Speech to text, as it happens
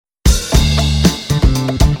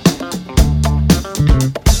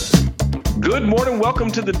morning.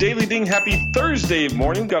 Welcome to the Daily Ding. Happy Thursday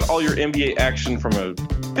morning. Got all your NBA action from a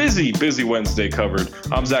busy Wednesday covered.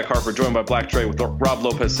 I'm Zach Harper, joined by Black Trey with Rob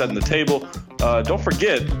Lopez setting the table. Don't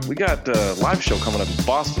forget, we got a live show coming up in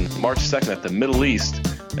Boston, March 2nd at the Middle East.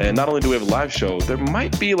 And not only do we have a live show, there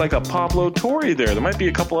might be like a Pablo Torre there. There might be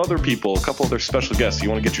a couple other people, a couple other special guests. You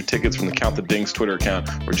want to get your tickets from the Count the Ding's Twitter account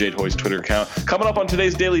or Jade Hoy's Twitter account. Coming up on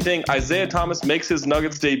today's Daily Ding, Isaiah Thomas makes his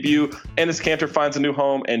Nuggets debut, Enes Kanter finds a new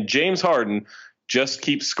home, and James Harden just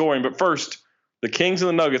keeps scoring. But first, the Kings and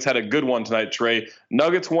the Nuggets had a good one tonight, Trey.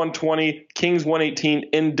 Nuggets 120, Kings 118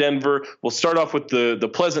 in Denver. We'll start off with the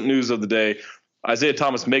pleasant news of the day. Isaiah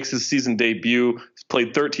Thomas makes his season debut. He's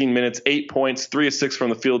played 13 minutes, 8 points, 3 of 6 from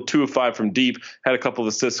the field, 2 of 5 from deep. Had a couple of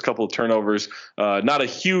assists, a couple of turnovers. Not a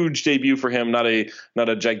huge debut for him. Not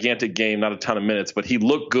a gigantic game. Not a ton of minutes. But he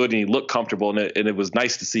looked good and he looked comfortable, and it was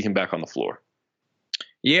nice to see him back on the floor.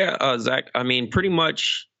 Yeah, Zach. I mean, pretty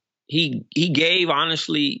much he gave,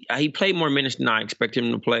 honestly, he played more minutes than I expected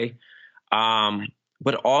him to play.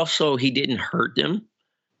 But also he didn't hurt them,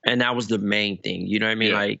 and that was the main thing. You know what I mean?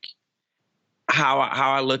 Yeah. Like, how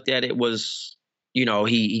I looked at it was, you know,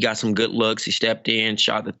 he got some good looks. He stepped in,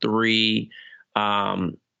 shot the three,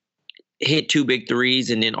 hit 2 big threes,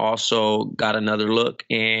 and then also got another look.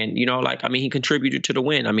 And, you know, like, I mean, he contributed to the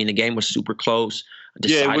win. I mean, the game was super close.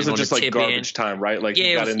 Yeah, it wasn't just like garbage time, right? Like,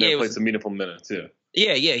 he got in there, played some meaningful minutes.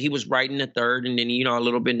 Yeah, he was right in the third, and then, you know, a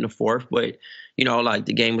little bit in the fourth. But, you know, like,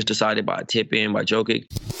 the game was decided by a tip in by Jokic.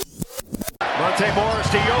 Monte Morris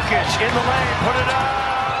to Jokic in the lane, put it up.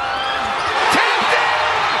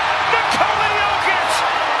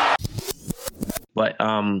 But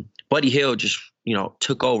Buddy Hield just, you know,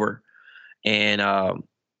 took over, and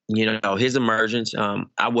you know, his emergence.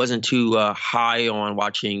 I wasn't too high on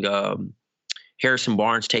watching Harrison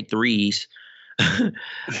Barnes take threes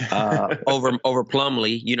over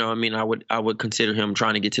Plumlee. You know, I mean, I would consider him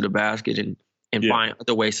trying to get to the basket and find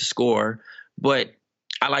other ways to score. But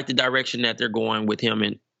I like the direction that they're going with him,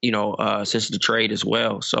 and you know, since the trade as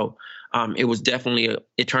well. So. It was definitely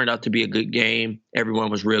it turned out to be a good game.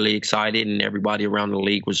 Everyone was really excited, and everybody around the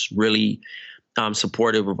league was really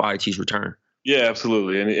supportive of IT's return. Yeah,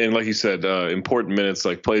 absolutely. And like you said, important minutes,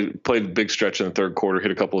 like played a big stretch in the third quarter,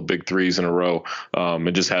 hit a couple of big threes in a row,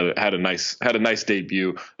 and just had a nice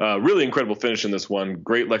debut. Really incredible finish in this one.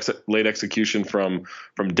 Great late execution from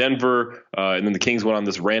Denver. And then the Kings went on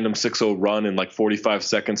this random 6-0 run in like 45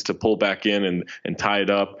 seconds to pull back in and tie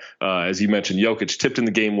it up. As you mentioned, Jokic tipped in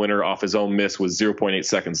the game winner off his own miss with 0.8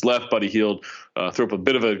 seconds left. Buddy Hield threw up a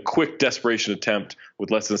bit of a quick desperation attempt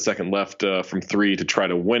with less than a second left from three to try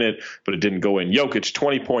to win it, but it didn't go in. Jokic,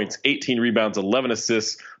 20 points, 18 rebounds, 11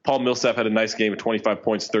 assists. Paul Millsap had a nice game at 25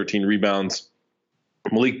 points, 13 rebounds.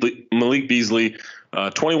 Malik Beasley,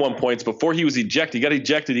 21 points. Before he was ejected, he got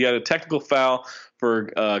ejected. He had a technical foul for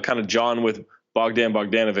kind of John with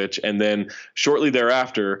Bogdanovic, and then shortly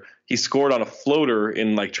thereafter he scored on a floater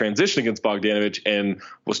in like transition against Bogdanovic and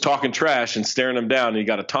was talking trash and staring him down, and he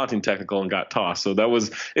got a taunting technical and got tossed. So that was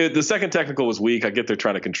it. The second technical was weak. I get they're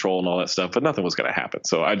trying to control and all that stuff, but nothing was going to happen.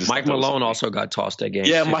 So Mike Malone also got tossed that game.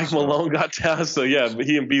 Yeah, Mike Malone got tossed. So yeah,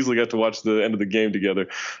 he and Beasley got to watch the end of the game together.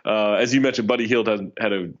 As you mentioned, Buddy Hield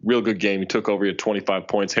had a real good game. He took over. He had 25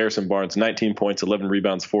 points. Harrison Barnes, 19 points, 11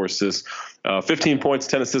 rebounds, 4 assists, 15 points,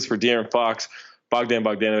 10 assists for De'Aaron Fox.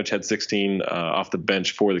 Bogdanovic had 16 off the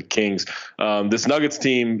bench for the Kings. This Nuggets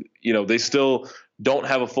team, you know, they still don't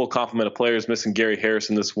have a full complement of players, missing Gary Harris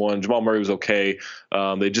in this one. Jamal Murray was okay.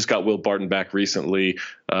 They just got Will Barton back recently.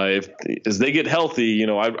 As they get healthy, you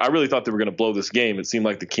know, I really thought they were going to blow this game. It seemed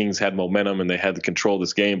like the Kings had momentum and they had the control of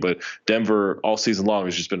this game, but Denver all season long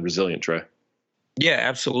has just been resilient, Trey. Yeah,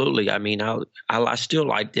 absolutely. I mean, I still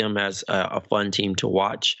like them as a fun team to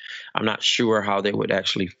watch. I'm not sure how they would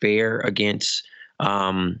actually fare against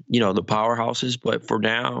you know, the powerhouses, but for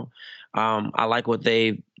now, I like what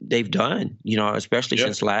they've done, you know, especially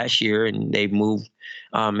since last year, and they've moved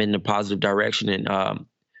in the positive direction. And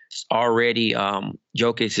already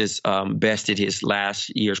Jokic has bested his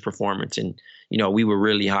last year's performance, and you know, we were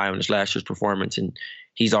really high on his last year's performance, and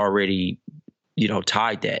he's already, you know,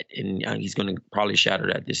 tied that, and he's going to probably shatter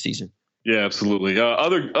that this season. Yeah, absolutely.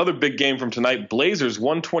 Other big game from tonight: Blazers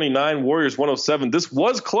 129, Warriors 107. This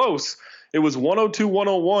was close. It was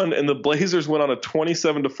 102-101, and the Blazers went on a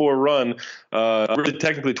 27-4 run, really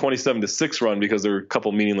technically 27-6 run because there were a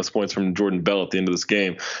couple meaningless points from Jordan Bell at the end of this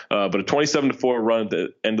game. But a 27-4 run at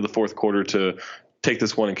the end of the fourth quarter to take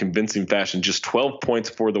this one in convincing fashion. Just 12 points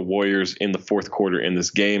for the Warriors in the fourth quarter in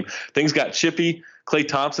this game. Things got chippy. Klay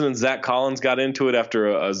Thompson and Zach Collins got into it after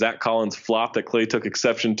a Zach Collins flop that Klay took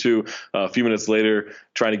exception to. A few minutes later,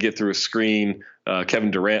 trying to get through a screen,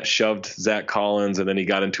 Kevin Durant shoved Zach Collins, and then he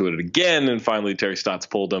got into it again, and finally Terry Stotts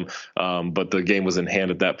pulled him. But the game was in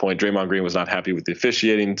hand at that point. Draymond Green was not happy with the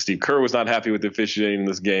officiating. Steve Kerr was not happy with the officiating in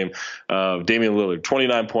this game. Damian Lillard,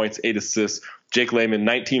 29 points, 8 assists. Jake Layman,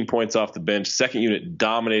 19 points off the bench. Second unit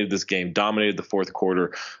dominated this game, dominated the fourth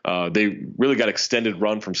quarter. They really got extended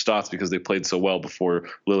run from Stotts because they played so well before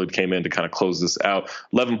Lillard came in to kind of close this out.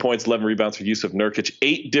 11 points, 11 rebounds for Yusuf Nurkic.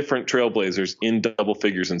 8 different Trailblazers in double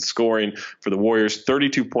figures in scoring for the Warriors.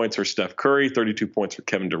 32 points for Steph Curry, 32 points for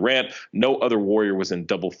Kevin Durant. No other Warrior was in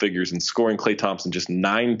double figures in scoring. Klay Thompson just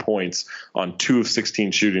 9 points on 2 of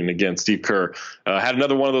 16 shooting. Again, Steve Kerr had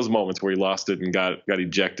another one of those moments where he lost it and got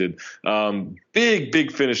ejected.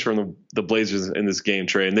 Big finish from the Blazers in this game,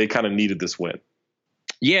 Trey, and they kind of needed this win.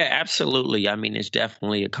 Yeah, absolutely. I mean, it's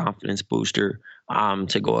definitely a confidence booster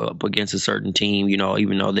to go up against a certain team,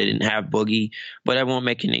 even though they didn't have Boogie. But I won't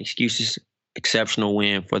make any excuses. Exceptional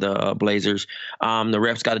win for the Blazers. The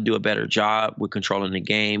refs got to do a better job with controlling the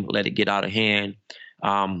game, let it get out of hand.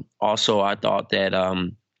 Also, I thought that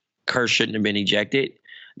Kerr shouldn't have been ejected.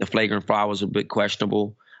 The flagrant foul was a bit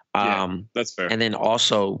questionable. That's fair. And then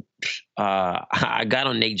also, I got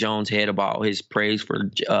on Nate Jones' head about his praise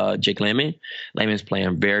for Jake Layman. Layman's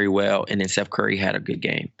playing very well, and then Steph Curry had a good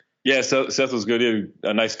game. Yeah, so Seth was good. He had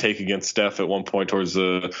a nice take against Steph at one point towards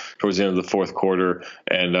the end of the fourth quarter,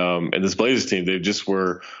 and this Blazers team, they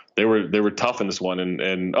were tough in this one, and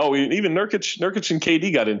even Nurkic and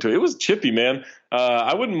KD got into it. It was chippy, man.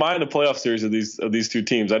 I wouldn't mind a playoff series of these two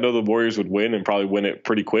teams. I know the Warriors would win and probably win it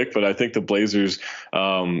pretty quick, but I think the Blazers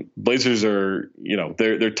are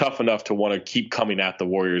they're tough enough to want to keep coming at the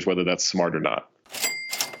Warriors, whether that's smart or not.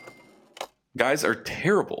 Guys are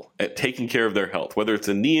terrible at taking care of their health, whether it's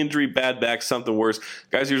a knee injury, bad back, something worse.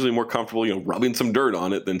 Guys are usually more comfortable, rubbing some dirt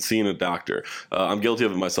on it than seeing a doctor. I'm guilty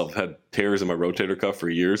of it myself. I've had tears in my rotator cuff for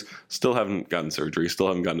years. Still haven't gotten surgery. Still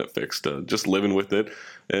haven't gotten it fixed. Just living with it.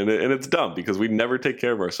 And it's dumb because we never take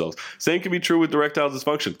care of ourselves. Same can be true with erectile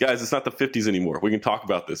dysfunction. Guys, it's not the 50s anymore. We can talk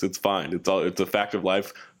about this. It's fine. It's a fact of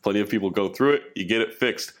life. Plenty of people go through it. You get it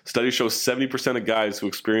fixed. Studies show 70% of guys who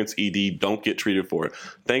experience ED don't get treated for it.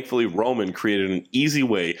 Thankfully, Roman created an easy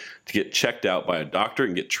way to get checked out by a doctor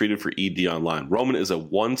and get treated for ED online. Roman is a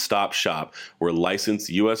one-stop shop where licensed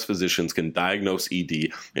U.S. physicians can diagnose ED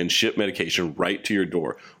and ship medication right to your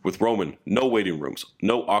door. With Roman, no waiting rooms,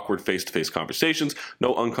 no awkward face-to-face conversations,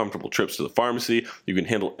 no uncomfortable trips to the pharmacy. You can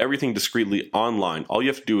handle everything discreetly online. All you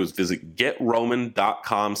have to do is visit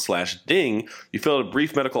getroman.com/ding. You fill out a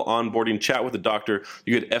brief medical onboarding, chat with a doctor.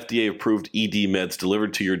 You get FDA-approved ED meds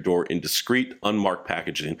delivered to your door in discreet, unmarked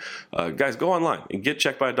packaging. Guys, go online and get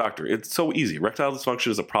checked by a doctor. It's so easy. Erectile dysfunction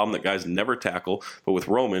is a problem that guys never tackle, but with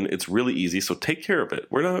Roman, it's really easy. So take care of it.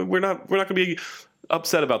 We're not going to be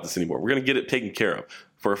upset about this anymore. We're going to get it taken care of.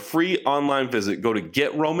 For a free online visit, go to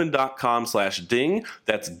getroman.com/ding.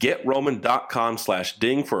 That's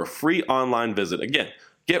getroman.com/ding for a free online visit. Again,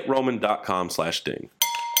 getroman.com/ding.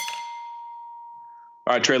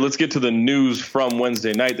 All right, Trey, let's get to the news from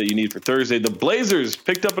Wednesday night that you need for Thursday. The Blazers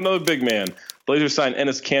picked up another big man. Blazers signed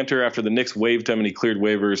Enes Kanter after the Knicks waived him and he cleared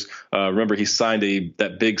waivers. Remember, he signed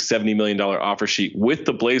that big $70 million offer sheet with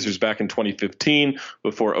the Blazers back in 2015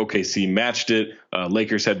 before OKC matched it.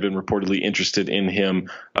 Lakers had been reportedly interested in him.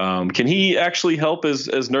 Can he actually help as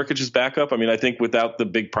Nurkic's backup? I mean, I think without the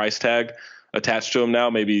big price tag attached to him now,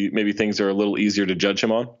 maybe things are a little easier to judge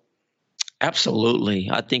him on. Absolutely.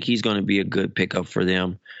 I think he's going to be a good pickup for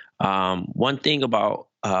them. One thing about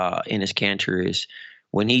Enes Kanter is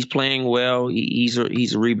when he's playing well, he's a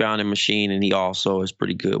rebounding machine, and he also is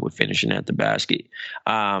pretty good with finishing at the basket.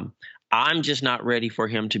 I'm just not ready for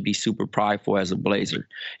him to be super prideful as a Blazer.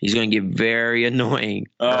 He's going to get very annoying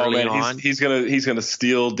early on. He's gonna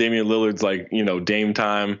steal Damian Lillard's Dame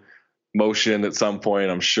time motion at some point.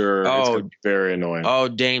 I'm sure it's going to be very annoying. Oh,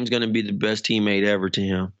 Dame's going to be the best teammate ever to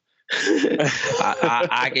him.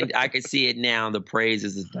 I can see it now. The praise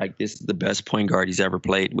is like, this is the best point guard he's ever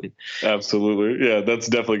played with. Absolutely. Yeah, that's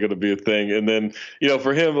definitely going to be a thing. And then,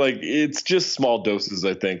 for him, it's just small doses,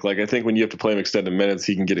 I think. I think when you have to play him extended minutes,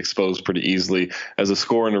 he can get exposed pretty easily. As a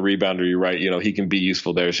scorer and a rebounder, you're right. He can be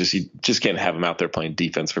useful there. It's just you just can't have him out there playing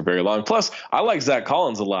defense for very long. Plus, I like Zach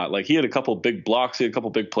Collins a lot. He had a couple big blocks. He had a couple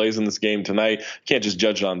big plays in this game tonight. Can't just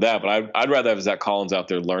judge it on that. But I'd rather have Zach Collins out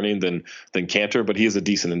there learning than Kanter, but he is a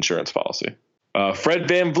decent insurance policy. Fred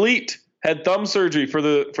VanVleet had thumb surgery for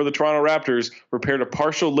the Toronto Raptors, repaired a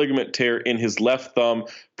partial ligament tear in his left thumb.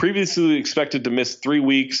 Previously expected to miss 3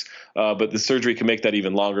 weeks, but the surgery can make that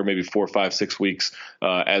even longer, maybe 4, 5, 6 weeks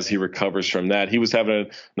as he recovers from that. He was having a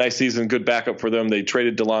nice season, good backup for them. They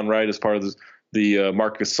traded DeLon Wright as part of the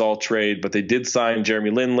Marc Gasol trade, but they did sign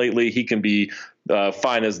Jeremy Lin lately. He can be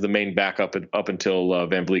fine as the main backup up until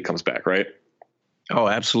Van Vliet comes back, right? Oh,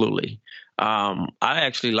 absolutely. I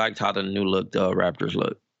actually liked how the new look the Raptors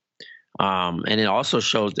look. And it also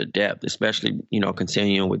shows the depth, especially,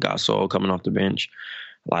 continuing with Gasol coming off the bench.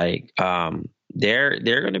 Like, they're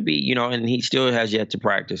going to be, and he still has yet to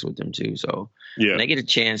practice with them too. So when they get a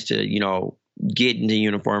chance to, get into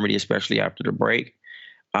uniformity, especially after the break,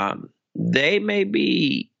 they may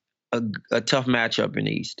be a tough matchup in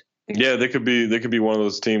the East. Yeah, they could be one of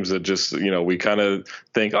those teams that just, we kind of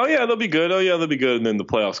think, oh yeah, they'll be good. Oh yeah, they'll be good. And then the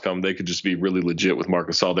playoffs come, they could just be really legit with Marc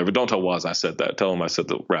Gasol there. But don't tell Waz I said that. Tell him I said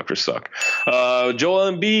the Raptors suck.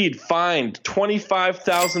 Joel Embiid fined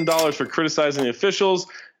 $25,000 for criticizing the officials.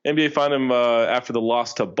 NBA fined him after the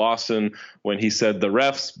loss to Boston when he said the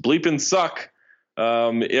refs bleeping suck.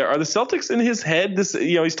 Are the Celtics in his head?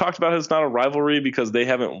 He's talked about it's not a rivalry because they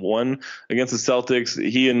haven't won against the Celtics.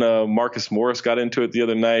 He and Marcus Morris got into it the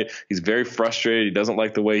other night. He's very frustrated. He doesn't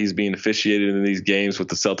like the way he's being officiated in these games with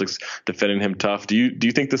the Celtics defending him tough. Do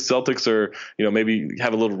you think the Celtics are, maybe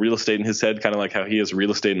have a little real estate in his head, kind of like how he has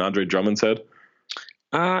real estate in Andre Drummond's head?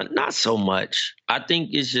 Not so much. I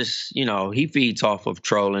think it's just, he feeds off of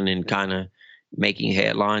trolling and kind of making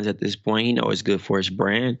headlines at this point. It's good for his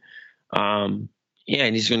brand. Yeah,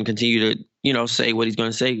 and he's going to continue to, say what he's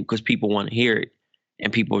going to say because people want to hear it,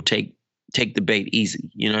 and people take the bait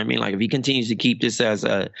easy. You know what I mean? Like if he continues to keep this as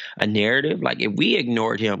a narrative, like if we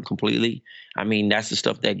ignored him completely, I mean that's the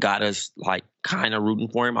stuff that got us like kind of rooting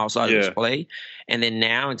for him outside of his play, and then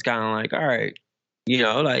now it's kind of like, all right,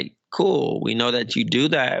 like cool, we know that you do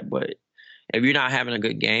that, but if you're not having a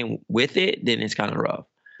good game with it, then it's kind of rough.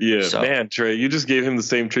 Yeah, so, man, Trey, you just gave him the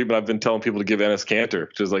same treatment I've been telling people to give Enes Kanter.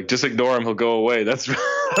 Just ignore him, he'll go away. That's rough.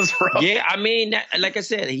 Yeah, I mean, like I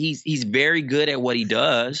said, he's very good at what he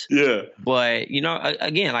does. Yeah. But,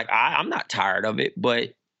 again, like I'm not tired of it,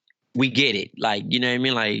 but we get it. Like, you know what I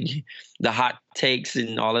mean? Like the hot takes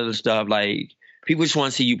and all of the stuff, like people just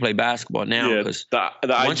want to see you play basketball now. Yeah,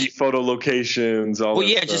 the IG photo locations, all that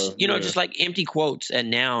stuff. Just, just like empty quotes. And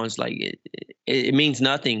now it's like it means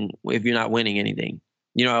nothing if you're not winning anything.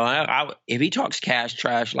 If he talks cash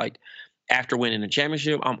trash like after winning the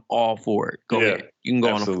championship, I'm all for it. Go ahead. You can go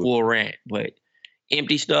on a full rant. But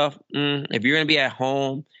empty stuff, if you're going to be at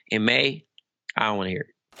home in May, I don't want to hear it.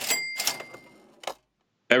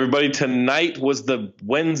 Everybody, tonight was the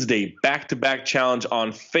Wednesday back-to-back challenge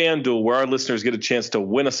on FanDuel where our listeners get a chance to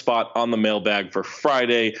win a spot on the mailbag for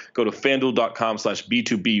Friday. Go to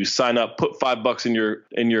FanDuel.com/B2B. You sign up, put $5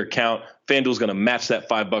 in your account. FanDuel's going to match that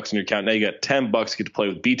 $5 in your account. Now you got $10. You get to play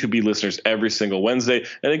with B2B listeners every single Wednesday.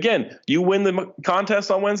 And again, you win the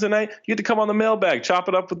contest on Wednesday night, you get to come on the mailbag, chop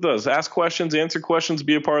it up with us, ask questions, answer questions,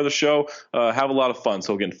 be a part of the show, have a lot of fun.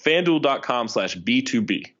 So again,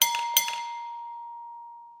 FanDuel.com/B2B.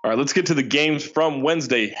 All right, let's get to the games from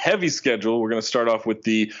Wednesday. Heavy schedule. We're going to start off with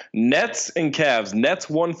the Nets and Cavs. Nets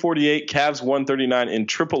 148, Cavs 139 in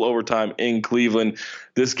triple overtime in Cleveland.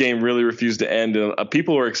 This game really refused to end.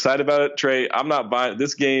 People were excited about it. Trey, I'm not buying it.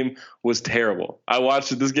 This game was terrible. I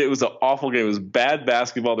watched it. This game was an awful game. It was bad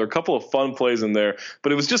basketball. There were a couple of fun plays in there,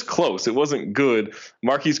 but it was just close. It wasn't good.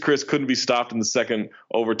 Marquise Chris couldn't be stopped in the second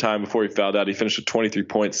overtime before he fouled out. He finished with 23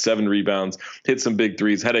 points, 7 rebounds, hit some big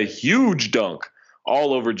threes, had a huge dunk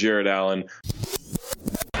all over Jared Allen.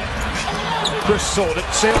 Chris sold it,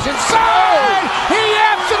 sails inside! He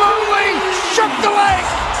absolutely shook the leg!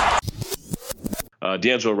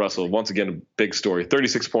 D'Angelo Russell, once again, a big story.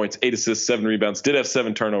 36 points, 8 assists, 7 rebounds. Did have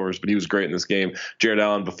 7 turnovers, but he was great in this game. Jared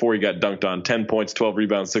Allen, before he got dunked on, 10 points, 12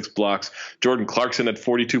 rebounds, 6 blocks. Jordan Clarkson had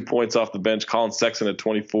 42 points off the bench. Colin Sexton had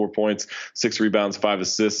 24 points, 6 rebounds, 5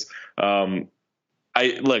 assists. I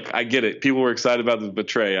get it. People were excited about this, but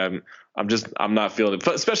Trey, I'm not feeling it.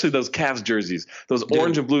 Especially those Cavs jerseys, those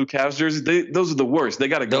orange and blue Cavs jerseys. Those are the worst. They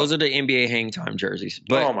got to go. Those are the NBA hang time jerseys.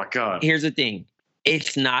 But oh my God. Here's the thing.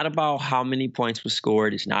 It's not about how many points were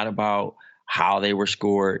scored. It's not about how they were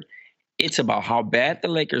scored. It's about how bad the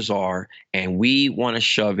Lakers are, and we want to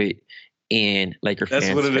shove it in Laker fans'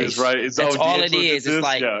 face. That's what it is, right? That's all it is. It's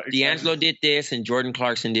like D'Angelo did this and Jordan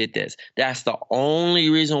Clarkson did this. That's the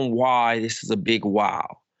only reason why this is a big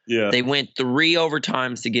wow. Yeah. They went 3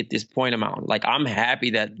 overtimes to get this point amount. Like, I'm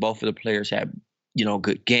happy that both of the players had,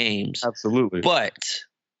 good games. Absolutely. But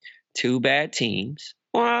 2 bad teams.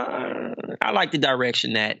 Well, I like the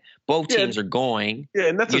direction that both teams are going. Yeah,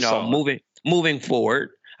 and that's moving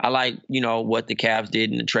forward. I like, what the Cavs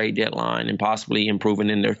did in the trade deadline and possibly improving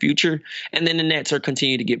in their future. And then the Nets are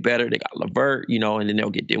continuing to get better. They got LeVert, and then they'll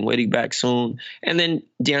get Dinwiddie back soon. And then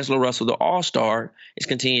D'Angelo Russell, the all-star, is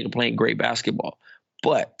continuing to play great basketball.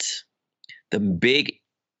 But the big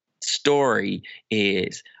story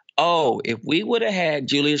is, if we would have had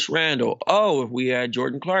Julius Randle, if we had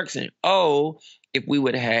Jordan Clarkson, if we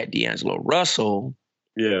would have had D'Angelo Russell.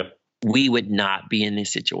 Yeah. We would not be in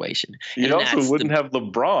this situation. You also wouldn't have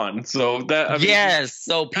LeBron. So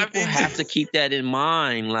so people have to keep that in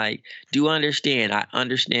mind. Like, do understand? I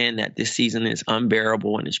understand that this season is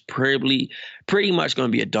unbearable and it's pretty much going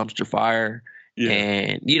to be a dumpster fire. Yeah.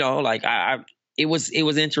 And it was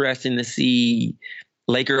interesting to see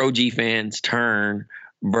Laker OG fans turn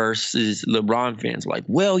versus LeBron fans like,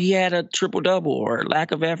 well, he had a triple-double or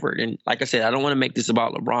lack of effort. And like I said, I don't want to make this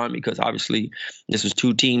about LeBron because obviously this was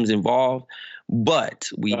two teams involved, but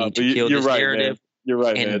we need to kill this narrative. Man. You're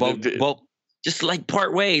right, and man. both just like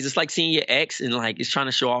part ways. It's like seeing your ex and like it's trying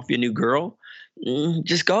to show off your new girl.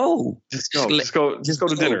 Just go. Just go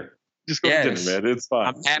to dinner. Just go to dinner, man. It's fine.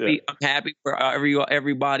 I'm happy. I'm happy for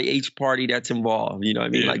everybody, each party that's involved. You know what I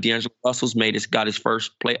mean? Yeah. Like D'Angelo Russell's got his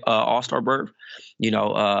first All-Star berth.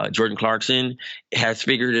 Jordan Clarkson has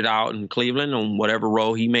figured it out in Cleveland on whatever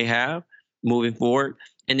role he may have moving forward.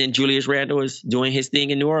 And then Julius Randle is doing his thing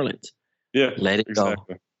in New Orleans. Yeah. Let it go.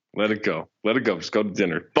 Let it go. Just go to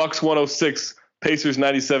dinner. Bucks 106. Pacers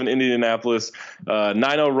 97, Indianapolis.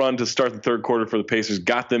 9-0 run to start the third quarter for the Pacers.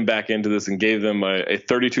 Got them back into this and gave them a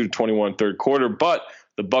 32-21 third quarter. But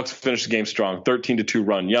the Bucks finished the game strong. 13-2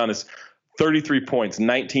 run. Giannis, 33 points,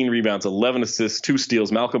 19 rebounds, 11 assists, 2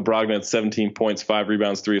 steals. Malcolm Brogdon had 17 points, 5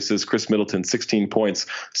 rebounds, 3 assists. Chris Middleton, 16 points,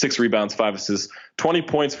 6 rebounds, 5 assists. 20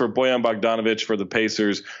 points for Bojan Bogdanovic for the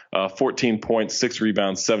Pacers, 14 points, 6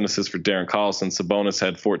 rebounds, 7 assists for Darren Collison. Sabonis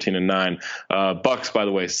had 14 and 9. Bucks, by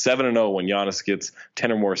the way, 7-0 when Giannis gets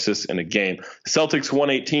 10 or more assists in a game. Celtics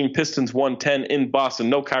 118, Pistons 110 in Boston.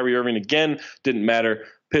 No Kyrie Irving again. Didn't matter.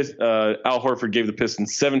 Al Horford gave the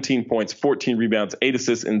Pistons 17 points, 14 rebounds, 8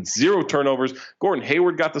 assists, and 0 turnovers. Gordon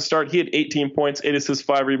Hayward got the start. He had 18 points, 8 assists,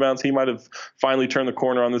 5 rebounds. He might have finally turned the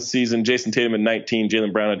corner on this season. Jason Tatum had 19.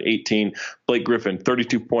 Jaylen Brown had 18. Blake Griffin,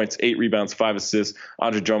 32 points, 8 rebounds, 5 assists.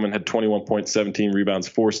 Andre Drummond had 21 points, 17 rebounds,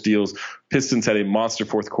 4 steals. Pistons had a monster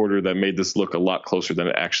fourth quarter that made this look a lot closer than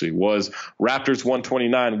it actually was. Raptors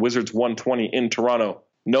 129, Wizards 120 in Toronto.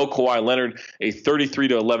 No Kawhi Leonard, a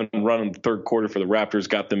 33-11 run in the third quarter for the Raptors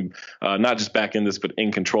got them not just back in this, but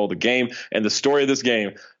in control of the game. And the story of this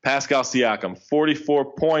game, Pascal Siakam,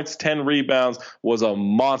 44 points, 10 rebounds, was a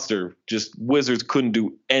monster. Just Wizards couldn't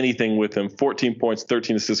do anything with him. 14 points,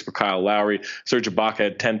 13 assists for Kyle Lowry. Serge Ibaka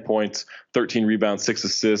had 10 points, 13 rebounds, 6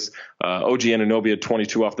 assists. OG Anunoby had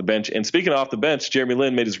 22 off the bench. And speaking of off the bench, Jeremy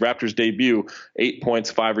Lin made his Raptors debut, 8 points,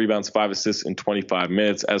 5 rebounds, 5 assists in 25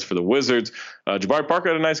 minutes. As for the Wizards, Jabari Parker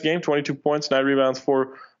had a nice game, 22 points, 9 rebounds,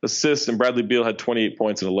 4 assists, and Bradley Beal had 28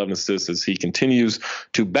 points and 11 assists as he continues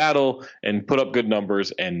to battle and put up good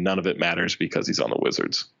numbers, and none of it matters because he's on the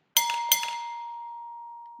Wizards.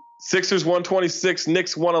 Sixers 126,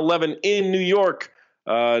 Knicks 111 in New York.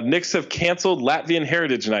 Knicks have canceled Latvian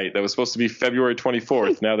Heritage Night that was supposed to be February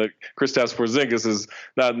 24th. Now that Kristaps Porzingis is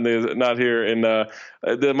not here, and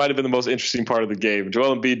that might have been the most interesting part of the game.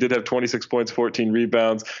 Joel Embiid did have 26 points, 14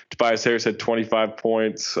 rebounds. Tobias Harris had 25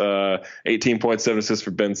 points, 18 points, 7 assists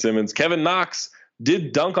for Ben Simmons. Kevin Knox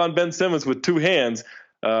did dunk on Ben Simmons with 2 hands.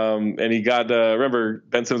 And he got, remember,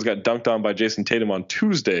 Ben Simmons got dunked on by Jason Tatum on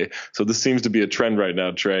Tuesday. So this seems to be a trend right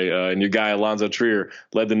now, Trey. And your guy, Alonzo Trier,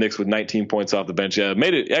 led the Knicks with 19 points off the bench.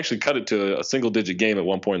 Actually cut it to a single-digit game at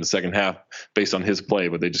one point in the second half based on his play,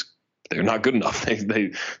 but they're not good enough.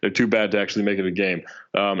 They're too bad to actually make it a game.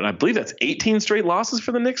 And I believe that's 18 straight losses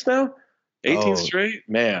for the Knicks now. 18 straight?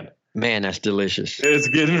 Man, that's delicious. It's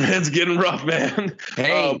getting rough, man.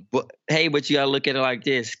 But you gotta look at it like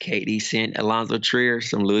this. Katie sent Alonzo Trier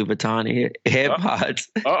some Louis Vuitton headpods,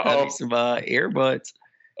 some earbuds,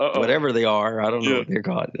 whatever they are. I don't know what they're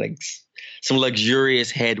called. Like some luxurious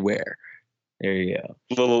headwear. There you go.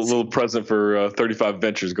 Little present for 35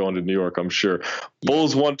 Ventures going to New York, I'm sure.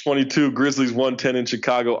 Bulls 122, Grizzlies 110 in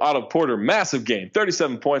Chicago. Otto Porter, massive game.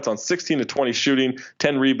 37 points on 16 to 20 shooting,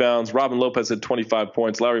 10 rebounds. Robin Lopez had 25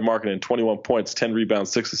 points. Larry Markkinen, 21 points, 10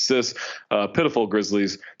 rebounds, 6 assists. Pitiful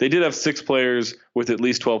Grizzlies. They did have 6 players with at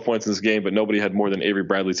least 12 points in this game, but nobody had more than Avery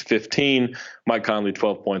Bradley's 15. Mike Conley,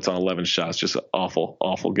 12 points on 11 shots. Just an awful,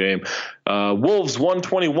 awful game. Wolves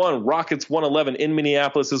 121, Rockets 111 in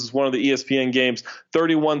Minneapolis. This is one of the ESPN playing games.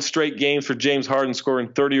 31 straight games for James Harden, scoring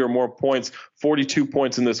 30 or more points, 42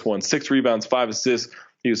 points in this one, 6 rebounds, 5 assists.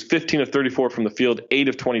 He was 15 of 34 from the field, 8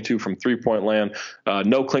 of 22 from three-point land.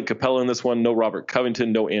 No Clint Capella in this one, no Robert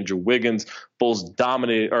Covington, no Andrew Wiggins.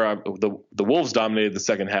 The Wolves dominated the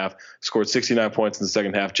second half, scored 69 points in the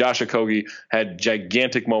second half. Josh Okogie had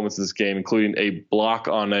gigantic moments in this game, including a block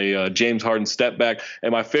on a James Harden step back.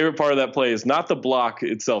 And my favorite part of that play is not the block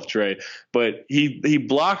itself, Trey, but he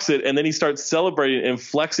blocks it and then he starts celebrating and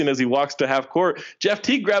flexing as he walks to half court. Jeff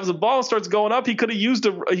Teague grabs the ball and starts going up. He could have used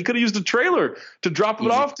a trailer to drop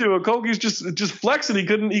it off to. Okogie's just flexing.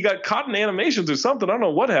 He got caught in animations or something. I don't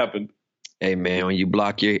know what happened. Hey man, when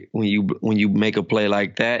you make a play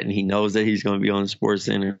like that, and he knows that he's going to be on the Sports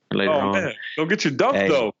Center later on. Man, go get your dunk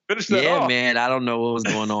though. Finish that off. Yeah, man, I don't know what was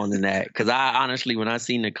going on in that, because I honestly, when I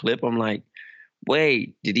seen the clip, I'm like,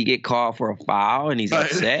 wait, did he get called for a foul and he's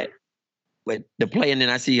upset? But the play, and then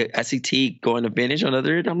I see Teague going to finish on the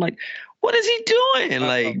other end. I'm like, what is he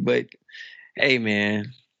doing? But hey,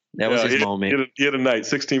 man. That was his moment. He had a night,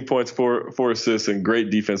 16 points, four assists, and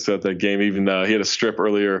great defense throughout that game. Even he had a strip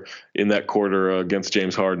earlier in that quarter against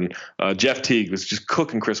James Harden. Jeff Teague was just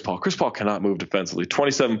cooking Chris Paul. Chris Paul cannot move defensively.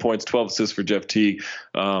 27 points, 12 assists for Jeff Teague.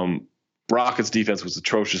 Rockets defense was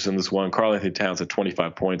atrocious in this one. Karl-Anthony Towns had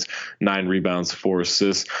 25 points, 9 rebounds, 4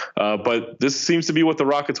 assists. But this seems to be what the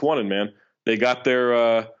Rockets wanted, man. They got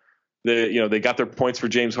their they got their points for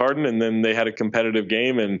James Harden, and then they had a competitive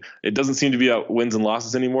game, and it doesn't seem to be about wins and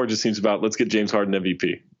losses anymore. It just seems about, let's get James Harden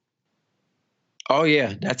MVP. Oh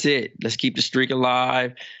yeah, that's it. Let's keep the streak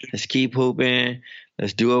alive. Let's keep hooping.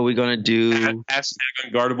 Let's do what we're gonna do. Hashtag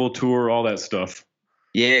unguardable tour, all that stuff.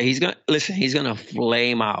 Yeah, he's gonna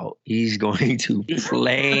flame out. He's going to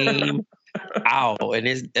flame out, and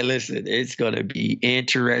it's gonna be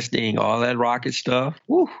interesting. All that Rocket stuff.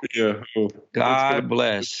 Woo. Yeah. God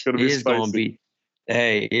bless. It's gonna be.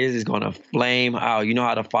 Hey, it is gonna flame out. You know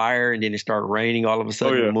how to fire and then it start raining all of a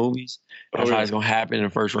sudden in the movies? That's how it's gonna happen in the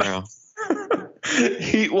first round.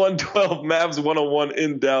 Heat 112, Mavs 101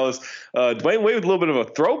 in Dallas. Dwayne Wade with a little bit of a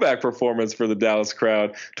throwback performance for the Dallas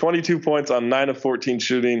crowd. 22 points on 9 of 14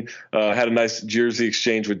 shooting. Had a nice jersey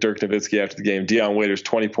exchange with Dirk Nowitzki after the game. Dion Waiters,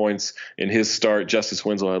 20 points in his start. Justice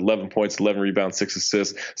Winslow had 11 points, 11 rebounds, 6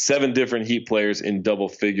 assists. 7 different Heat players in double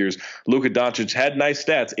figures. Luka Doncic had nice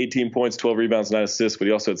stats, 18 points, 12 rebounds, 9 assists, but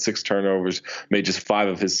he also had 6 turnovers, made just 5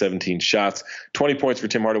 of his 17 shots. 20 points for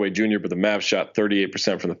Tim Hardaway Jr., but the Mavs shot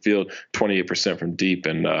 38% from the field, 28% from deep,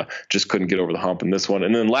 and just couldn't get over the hump in this one.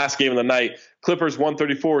 And then last game of the night, Clippers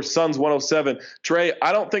 134, Suns 107. Trey,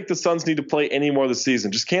 I don't think the Suns need to play any more this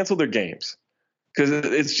season. Just cancel their games, because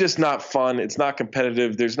it's just not fun. It's not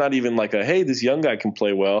competitive. There's not even like hey, this young guy can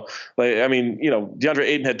play well. DeAndre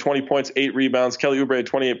Ayton had 20 points, 8 rebounds. Kelly Oubre had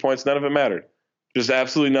 28 points. None of it mattered. Just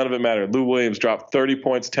absolutely none of it mattered. Lou Williams dropped 30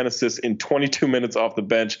 points, 10 assists in 22 minutes off the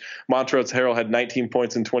bench. Montrezl Harrell had 19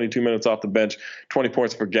 points in 22 minutes off the bench, 20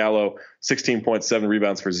 points for Gallo, 16 points, 7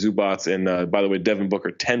 rebounds for Zubats. And by the way, Devin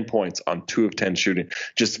Booker, 10 points on 2 of 10 shooting.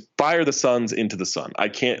 Just fire the Suns into the sun. I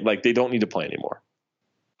can't, they don't need to play anymore.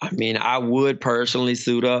 I mean, I would personally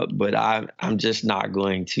suit up, but I'm just not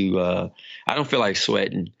going to. I don't feel like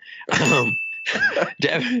sweating.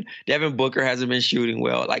 Devin Booker hasn't been shooting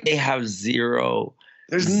well. They have zero.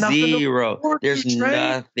 There's nothing. There's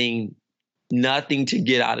nothing to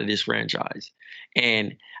get out of this franchise.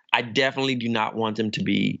 And I definitely do not want them to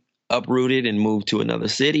be uprooted and move to another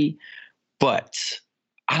city. But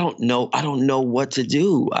I don't know what to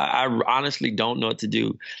do. I honestly don't know what to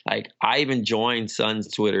do. I even joined Suns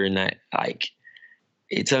Twitter, and that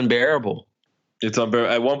it's unbearable. It's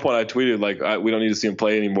unbearable. At one point, I tweeted we don't need to see him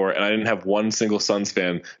play anymore, and I didn't have one single Suns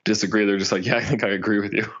fan disagree. They're just yeah, I think I agree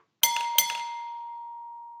with you.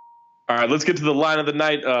 All right, let's get to the line of the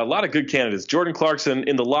night. A lot of good candidates. Jordan Clarkson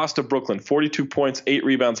in the loss to Brooklyn, 42 points, 8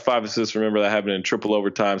 rebounds, 5 assists. Remember that happened in triple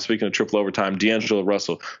overtime. Speaking of triple overtime, D'Angelo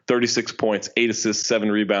Russell, 36 points, 8 assists,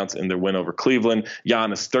 7 rebounds in their win over Cleveland.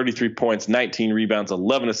 Giannis, 33 points, 19 rebounds,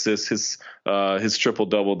 11 assists. His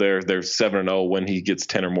triple-double there. They're 7-0 when he gets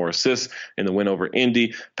 10 or more assists in the win over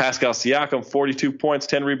Indy. Pascal Siakam, 42 points,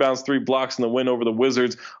 10 rebounds, 3 blocks in the win over the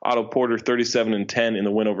Wizards. Otto Porter, 37-10 in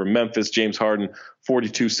the win over Memphis. James Harden,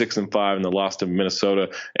 42, 6-5 in the loss to Minnesota.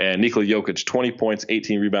 And Nikola Jokic, 20 points,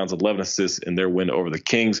 18 rebounds, 11 assists in their win over the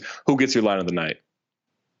Kings. Who gets your line of the night?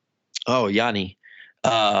 Oh, Yanni.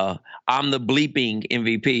 I'm the bleeping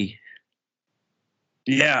MVP.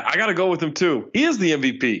 Yeah, I got to go with him too. He is the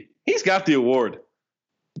MVP. He's got the award.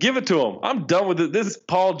 Give it to him. I'm done with it. This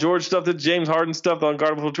Paul George stuff, this James Harden stuff, the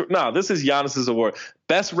unguardable tour. No, this is Giannis's award.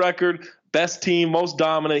 Best record, best team, most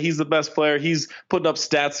dominant. He's the best player. He's putting up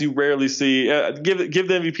stats you rarely see. Give the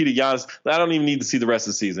MVP to Giannis. I don't even need to see the rest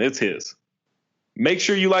of the season. It's his. Make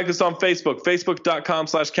sure you like us on Facebook,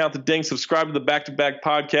 facebook.com/counttheding. Subscribe to the Back-to-Back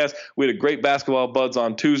podcast. We had a great basketball buds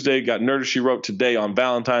on Tuesday. Got Nerder She Wrote today on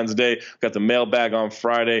Valentine's Day. Got the mailbag on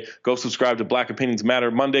Friday. Go subscribe to Black Opinions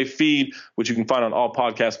Matter Monday feed, which you can find on all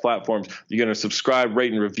podcast platforms. You're going to subscribe,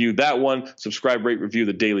 rate, and review that one. Subscribe, rate, review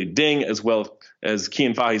the Daily Ding, as well as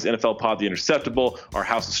Kean Fahi's NFL Pod, The Interceptable, our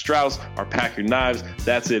House of Strauss, our Pack Your Knives.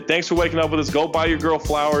 That's it. Thanks for waking up with us. Go buy your girl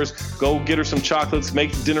flowers. Go get her some chocolates.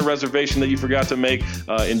 Make the dinner reservation that you forgot to make.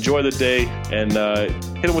 Enjoy the day, and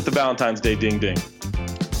hit them with the Valentine's Day ding ding.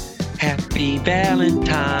 Happy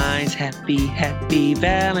Valentine's. Happy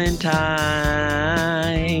Valentine's.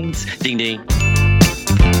 Ding ding.